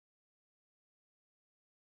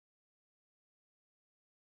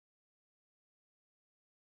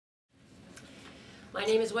My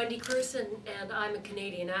name is Wendy Crewson, and I'm a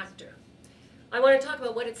Canadian actor. I want to talk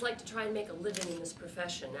about what it's like to try and make a living in this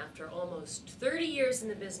profession. After almost 30 years in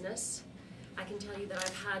the business, I can tell you that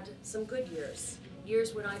I've had some good years.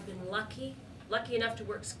 Years when I've been lucky enough to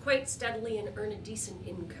work quite steadily and earn a decent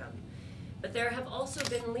income. But there have also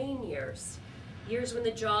been lean years, years when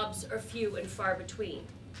the jobs are few and far between.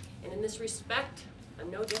 And in this respect, I'm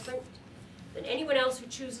no different than anyone else who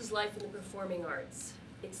chooses life in the performing arts.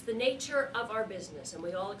 It's the nature of our business, and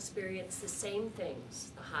we all experience the same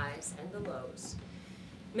things, the highs and the lows.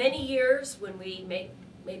 Many years when we make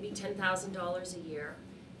maybe $10,000 a year,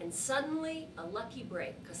 and suddenly a lucky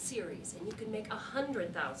break, a series, and you can make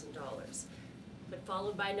 $100,000. But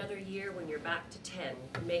followed by another year when you're back to 10, you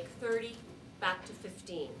can make 30, back to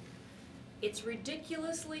 15. It's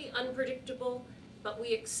ridiculously unpredictable, but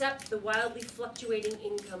we accept the wildly fluctuating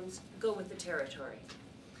incomes go with the territory.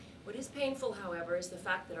 What is painful, however, is the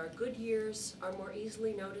fact that our good years are more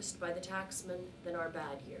easily noticed by the taxman than our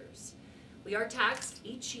bad years. We are taxed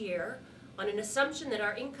each year on an assumption that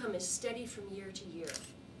our income is steady from year to year.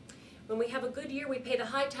 When we have a good year, we pay the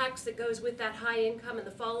high tax that goes with that high income, and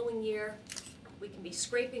the following year, we can be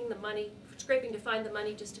scraping to find the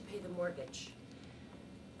money just to pay the mortgage.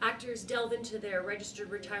 Actors delve into their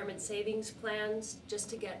registered retirement savings plans just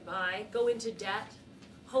to get by, go into debt,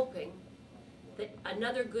 hoping that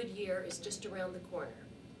another good year is just around the corner.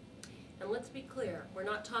 And let's be clear, we're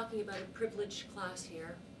not talking about a privileged class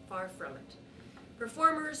here, far from it.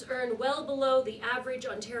 Performers earn well below the average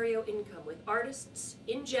Ontario income, with artists,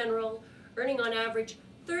 in general, earning on average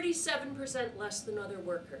 37% less than other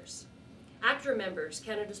workers. Actor members,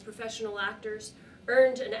 Canada's professional actors,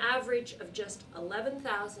 earned an average of just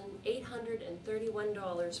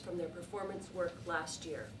 $11,831 from their performance work last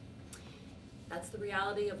year. That's the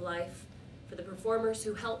reality of life for the performers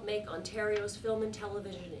who help make Ontario's film and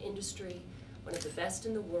television industry one of the best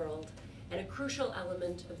in the world and a crucial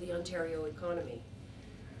element of the Ontario economy.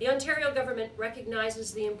 The Ontario government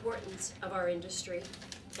recognizes the importance of our industry,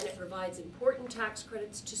 and it provides important tax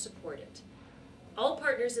credits to support it. All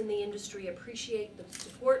partners in the industry appreciate the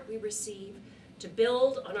support we receive to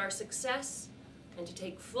build on our success and to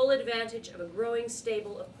take full advantage of a growing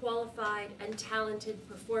stable of qualified and talented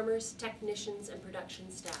performers, technicians, and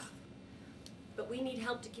production staff. But we need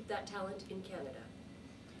help to keep that talent in Canada.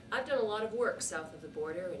 I've done a lot of work south of the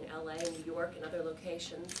border in LA, New York, and other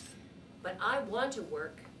locations, but I want to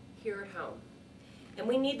work here at home. And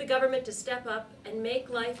we need the government to step up and make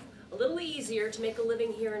life a little easier to make a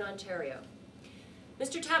living here in Ontario.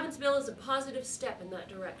 Mr. Tabunt's bill is a positive step in that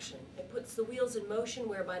direction. It puts the wheels in motion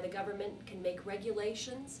whereby the government can make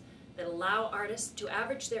regulations that allow artists to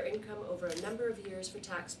average their income over a number of years for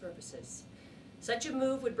tax purposes. Such a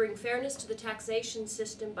move would bring fairness to the taxation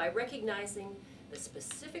system by recognizing the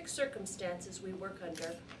specific circumstances we work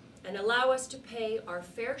under and allow us to pay our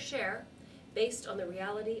fair share based on the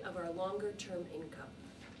reality of our longer-term income.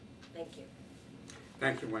 Thank you.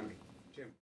 Thank you, Wendy.